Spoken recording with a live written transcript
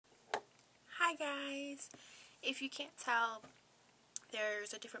Hi guys! If you can't tell,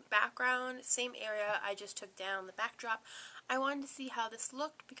 there's a different background, same area, I just took down the backdrop. I wanted to see how this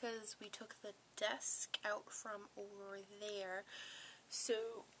looked because we took the desk out from over there.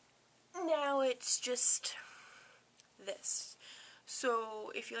 So now it's just this.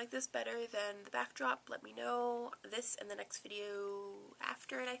 So if you like this better than the backdrop, let me know. This and the next video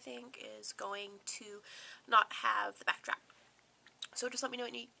after it, I think, is going to not have the backdrop. So just let me know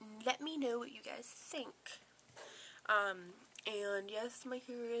what you guys think. And yes, my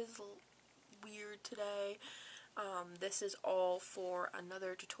hair is weird today. This is all for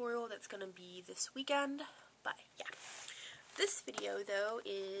another tutorial that's gonna be this weekend. But yeah. This video though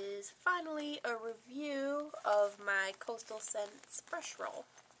is finally a review of my Coastal Scents brush roll.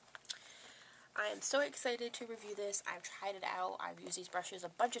 I am so excited to review this. I've tried it out. I've used these brushes a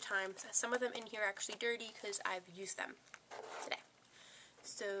bunch of times. Some of them in here are actually dirty because I've used them today.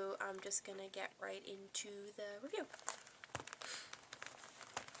 So I'm just gonna get right into the review.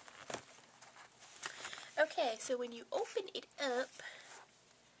 Okay, so when you open it up,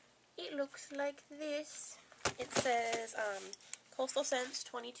 it looks like this. It says Coastal Scents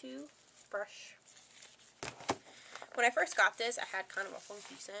 22 brush. When I first got this, I had kind of a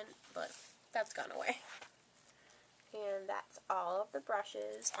funky scent, but that's gone away. And that's all of the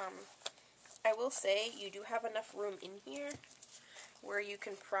brushes. I will say you do have enough room in here where you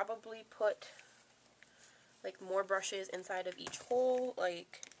can probably put like more brushes inside of each hole,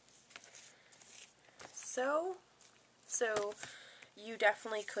 like so. So you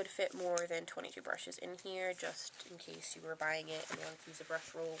definitely could fit more than 22 brushes in here, just in case you were buying it and wanted to use a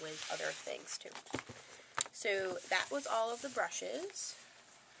brush roll with other things too. So that was all of the brushes.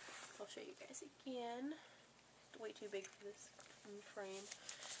 I'll show you guys again. Way too big for this frame.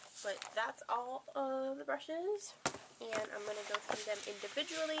 But that's all of the brushes. And I'm going to go through them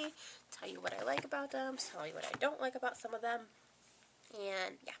individually, tell you what I like about them, tell you what I don't like about some of them.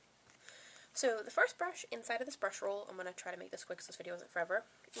 And yeah. So the first brush inside of this brush roll, I'm going to try to make this quick so this video isn't forever,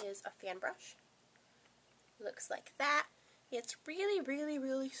 is a fan brush. Looks like that. It's really, really,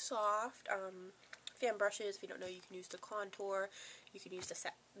 really soft. Fan brushes, if you don't know, you can use to contour, you can use to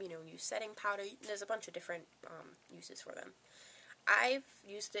use setting powder. There's a bunch of different uses for them. I've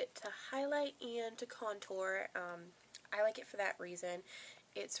used it to highlight and to contour. I like it for that reason.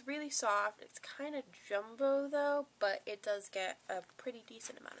 It's really soft. It's kind of jumbo though, but it does get a pretty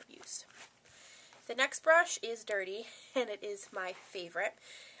decent amount of use. The next brush is dirty, and it is my favorite.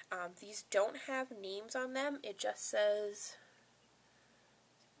 These don't have names on them. It just says,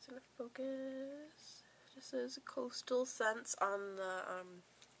 is it gonna focus? It just says Coastal Scents on the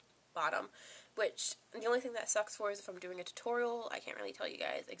bottom, which the only thing that sucks for is if I'm doing a tutorial, I can't really tell you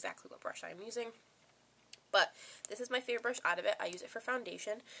guys exactly what brush I'm using. But this is my favorite brush out of it. I use it for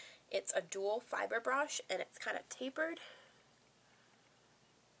foundation. It's a dual fiber brush, and it's kind of tapered.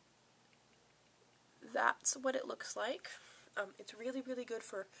 That's what it looks like. It's really, really good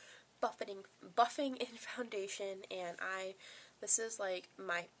for buffing in foundation, and this is like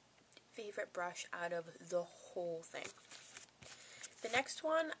my favorite brush out of the whole thing. The next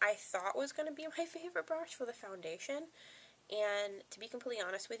one I thought was going to be my favorite brush for the foundation, and to be completely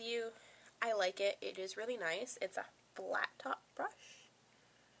honest with you, I like it. It is really nice. It's a flat top brush,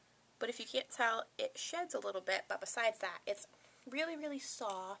 but if you can't tell, it sheds a little bit, but besides that, it's really, really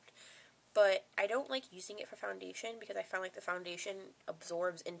soft. But I don't like using it for foundation because I find like the foundation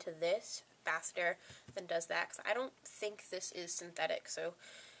absorbs into this faster than does that, because I don't think this is synthetic. So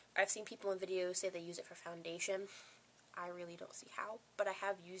I've seen people in videos say they use it for foundation. I really don't see how, but I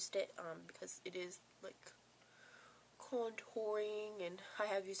have used it because it is like contouring, and I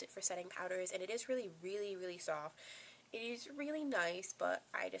have used it for setting powders, and it is really, really, really soft. It is really nice, but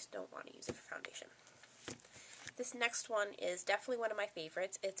I just don't want to use it for foundation. This next one is definitely one of my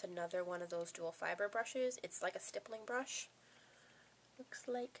favorites. It's another one of those dual fiber brushes. It's like a stippling brush. Looks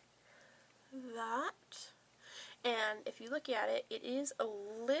like that. And if you look at it, it is a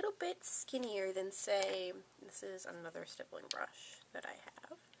little bit skinnier than, say, this is another stippling brush that I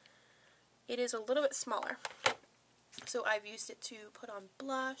have. It is a little bit smaller. So I've used it to put on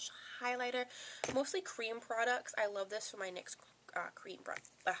blush, highlighter, mostly cream products. I love this for my NYX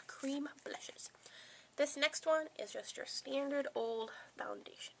cream blushes. This next one is just your standard old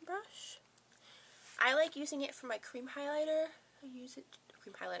foundation brush. I like using it for my cream highlighter. I use it,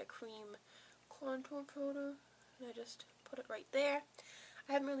 cream contour powder, and I just put it right there.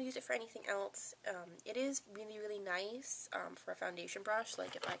 I haven't really used it for anything else. It is really, really nice for a foundation brush.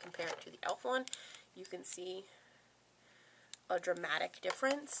 Like if I compare it to the e.l.f. one, you can see a dramatic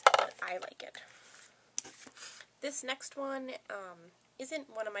difference, but I like it. This next one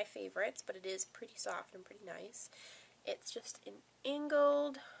isn't one of my favorites, but it is pretty soft and pretty nice. It's just an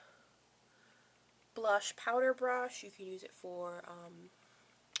angled blush powder brush. You can use it for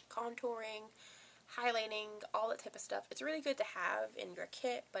contouring, highlighting, all that type of stuff. It's really good to have in your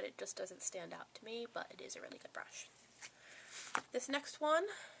kit, but it just doesn't stand out to me, but it is a really good brush. This next one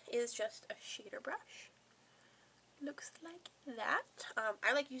is just a shader brush. Looks like that.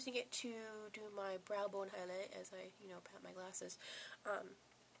 I like using it to do my brow bone highlight as I, pat my glasses.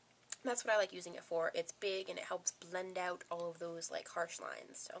 That's what I like using it for. It's big and it helps blend out all of those like harsh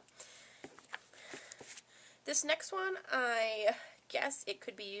lines. So this next one, I guess it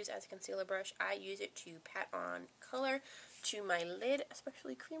could be used as a concealer brush. I use it to pat on color to my lid,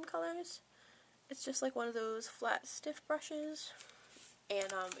 especially cream colors. It's just like one of those flat, stiff brushes,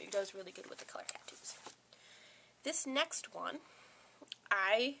 and it does really good with the color tattoos. This next one,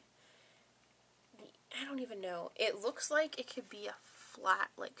 I don't even know. It looks like it could be a flat,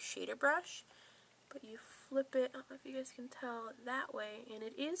 like, shader brush, but you flip it, I don't know if you guys can tell, that way, and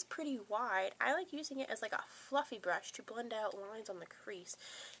it is pretty wide. I like using it as, like, a fluffy brush to blend out lines on the crease,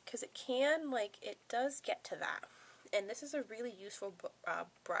 because it can, like, it does get to that. And this is a really useful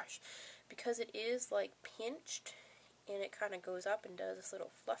brush, because it is, like, pinched, and it kind of goes up and does this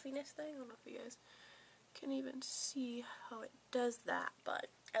little fluffiness thing. I don't know if you guys can even see how it does that, but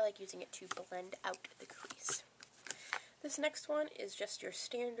I like using it to blend out the crease. This next one is just your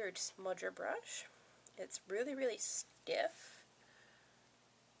standard smudger brush. It's really, really stiff,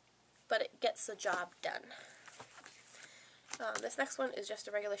 but it gets the job done. This next one is just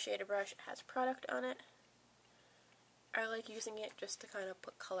a regular shader brush. It has product on it. I like using it just to kind of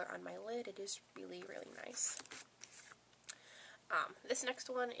put color on my lid. It is really, really nice. This next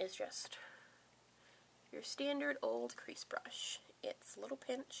one is just your standard old crease brush. It's a little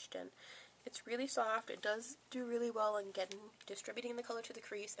pinched and it's really soft. It does do really well in distributing the color to the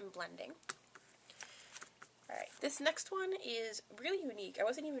crease and blending. Alright, this next one is really unique. I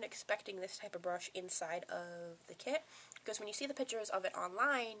wasn't even expecting this type of brush inside of the kit, because when you see the pictures of it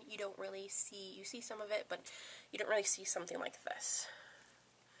online, you don't really see, you see some of it, but you don't really see something like this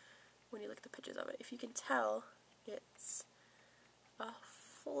when you look at the pictures of it. If you can tell, it's a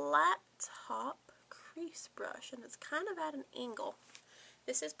flat top crease brush, and it's kind of at an angle.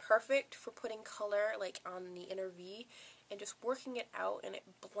 This is perfect for putting color like on the inner V and just working it out, and it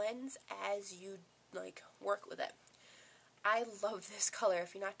blends as you like work with it. I love this color.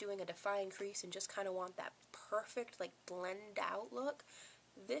 If you're not doing a defined crease and just kind of want that perfect like blend out look,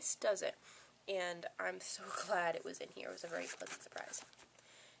 this does it, and I'm so glad it was in here. It was a very pleasant surprise.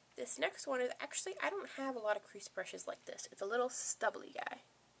 This next one is actually, I don't have a lot of crease brushes like this. It's a little stubbly guy.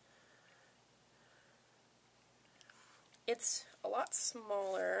 It's a lot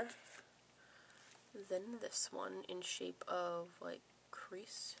smaller than this one in shape of like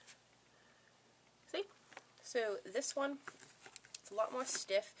crease. See? So this one, it's a lot more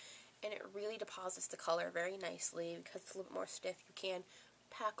stiff, and it really deposits the color very nicely. Because it's a little bit more stiff, you can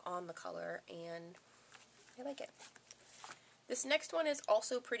pack on the color, and I like it. This next one is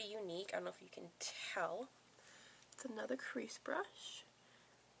also pretty unique. I don't know if you can tell. It's another crease brush.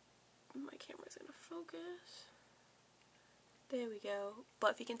 My camera's gonna focus. There we go.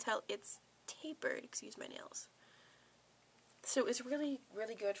 But if you can tell, it's tapered. Excuse my nails. So it's really,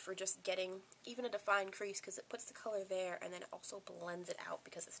 really good for just getting even a defined crease, because it puts the color there and then it also blends it out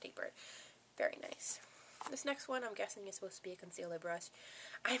because it's tapered. Very nice. This next one, I'm guessing, is supposed to be a concealer brush.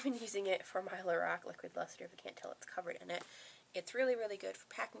 I've been using it for my Lorac Liquid Luster. If you can't tell, it's covered in it. It's really, really good for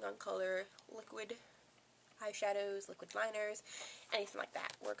packing on color, liquid eyeshadows, liquid liners, anything like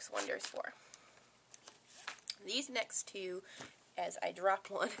that. Works wonders for. These next two, as I drop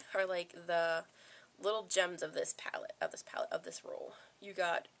one, are like the little gems of this palette, of this roll. You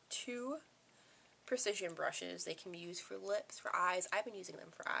got two precision brushes. They can be used for lips, for eyes. I've been using them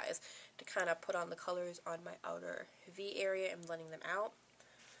for eyes to kind of put on the colors on my outer V area and blending them out.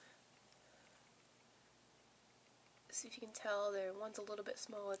 So if you can tell, one's a little bit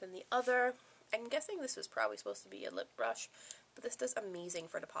smaller than the other. I'm guessing this was probably supposed to be a lip brush, but this does amazing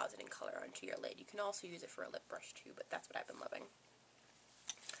for depositing color onto your lid. You can also use it for a lip brush too, but that's what I've been loving.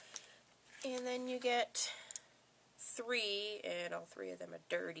 And then you get three, and all three of them are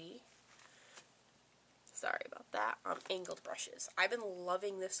dirty. Sorry about that. Angled brushes. I've been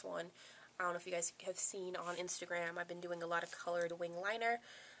loving this one. I don't know if you guys have seen on Instagram, I've been doing a lot of colored wing liner.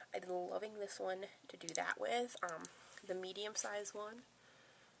 I've been loving this one to do that with. The medium size one.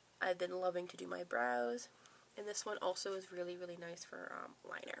 I've been loving to do my brows. And this one also is really, really nice for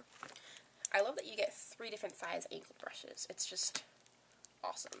liner. I love that you get 3 different size angled brushes. It's just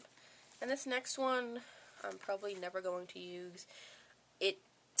awesome. And this next one, I'm probably never going to use.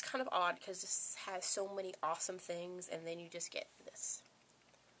 it's kind of odd because this has so many awesome things, and then you just get this.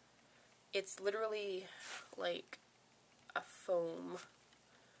 It's literally like a foam.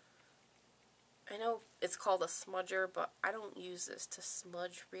 I know it's called a smudger, but I don't use this to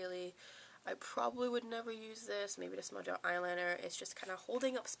smudge really. I probably would never use this, maybe to smudge out eyeliner. It's just kind of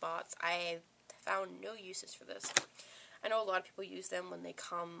holding up spots. I found no uses for this. I know a lot of people use them when they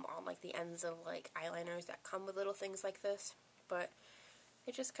come on like the ends of like eyeliners that come with little things like this, but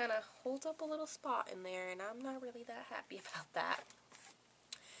it just kind of holds up a little spot in there, and I'm not really that happy about that.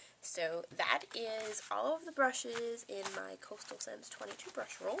 So that is all of the brushes in my Coastal Scents 22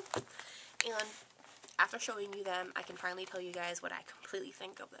 brush roll, and after showing you them, I can finally tell you guys what I completely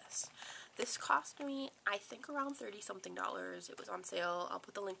think of this. This cost me, I think, around $30-something. It was on sale. I'll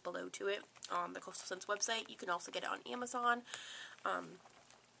put the link below to it on the Coastal Scents website. You can also get it on Amazon.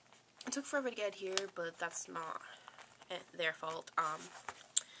 It took forever to get here, but that's not their fault.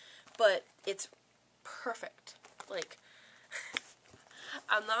 But it's perfect. Like,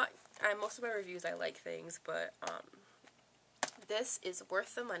 most of my reviews, I like things, but this is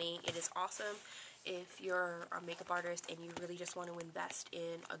worth the money. It is awesome if you're a makeup artist and you really just want to invest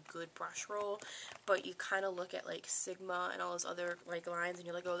in a good brush roll, but you kind of look at like Sigma and all those other like lines and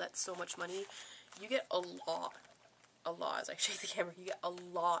you're like, oh, that's so much money. You get a lot as I shake the camera. You get a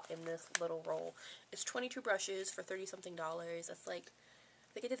lot in this little roll. It's 22 brushes for $30-something. That's like,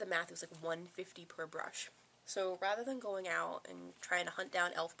 I think I did the math, it was like $150 per brush. So rather than going out and trying to hunt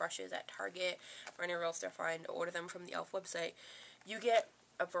down e.l.f. brushes at Target or anywhere else they're fine to order them from the e.l.f. website, you get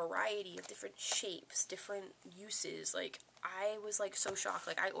a variety of different shapes, different uses. Like, I was like so shocked.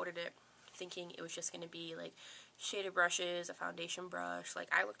 Like, I ordered it thinking it was just going to be like shader brushes, a foundation brush. Like,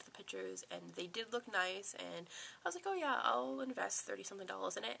 I looked at the pictures and they did look nice, and I was like, oh yeah, I'll invest $30-something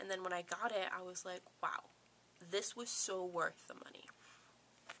in it. And then when I got it, I was like, wow, this was so worth the money.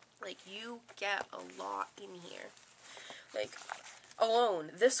 Like, you get a lot in here. Like, alone,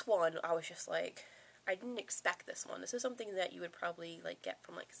 this one, I was just like, I didn't expect this one. This is something that you would probably, like, get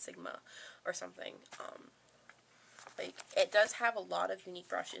from, like, Sigma or something. Like, it does have a lot of unique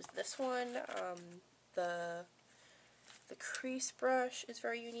brushes. This one, the crease brush is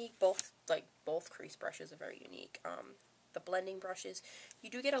very unique. Both crease brushes are very unique. The blending brushes, you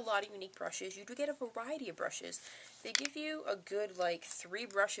do get a lot of unique brushes. You do get a variety of brushes. They give you a good, like, 3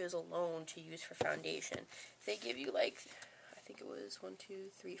 brushes alone to use for foundation. They give you, like, I think it was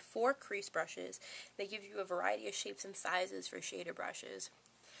 4 crease brushes. They give you a variety of shapes and sizes for shader brushes.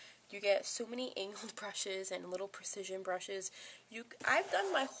 You get so many angled brushes and little precision brushes. I've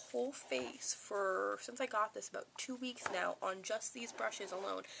done my whole face since I got this, about 2 weeks now, on just these brushes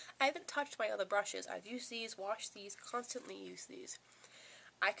alone. I haven't touched my other brushes. I've used these, washed these, constantly use these.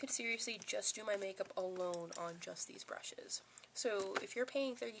 I could seriously just do my makeup alone on just these brushes. So if you're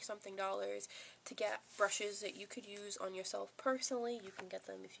paying $30-something to get brushes that you could use on yourself personally, you can get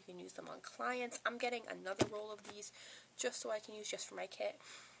them if you can use them on clients. I'm getting another roll of these just so I can use just for my kit.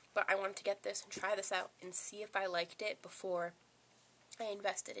 But I wanted to get this and try this out and see if I liked it before I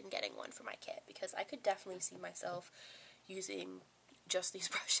invested in getting one for my kit, because I could definitely see myself using just these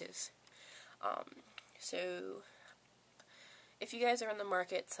brushes. So if you guys are in the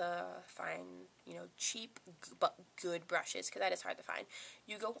market to find, you know, cheap but good brushes, because that is hard to find,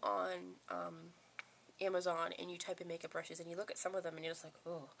 you go on Amazon and you type in makeup brushes and you look at some of them and you're just like,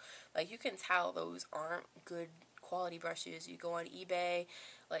 oh, like, you can tell those aren't good quality brushes. You go on eBay,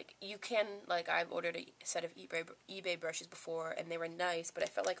 like, you can, like, I've ordered a set of eBay brushes before and they were nice, but I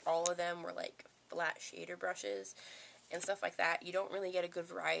felt like all of them were like flat shader brushes and stuff like that. You don't really get a good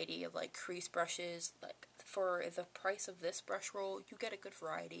variety of, like, crease brushes. Like, for the price of this brush roll, you get a good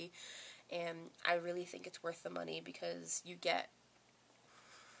variety, and I really think it's worth the money because you get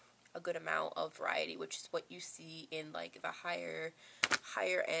a good amount of variety, which is what you see in, like, the higher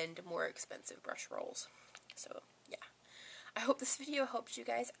end, more expensive brush rolls. So yeah, I hope this video helped you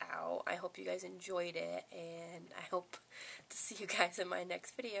guys out. I hope you guys enjoyed it, and I hope to see you guys in my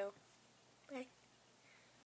next video. Bye.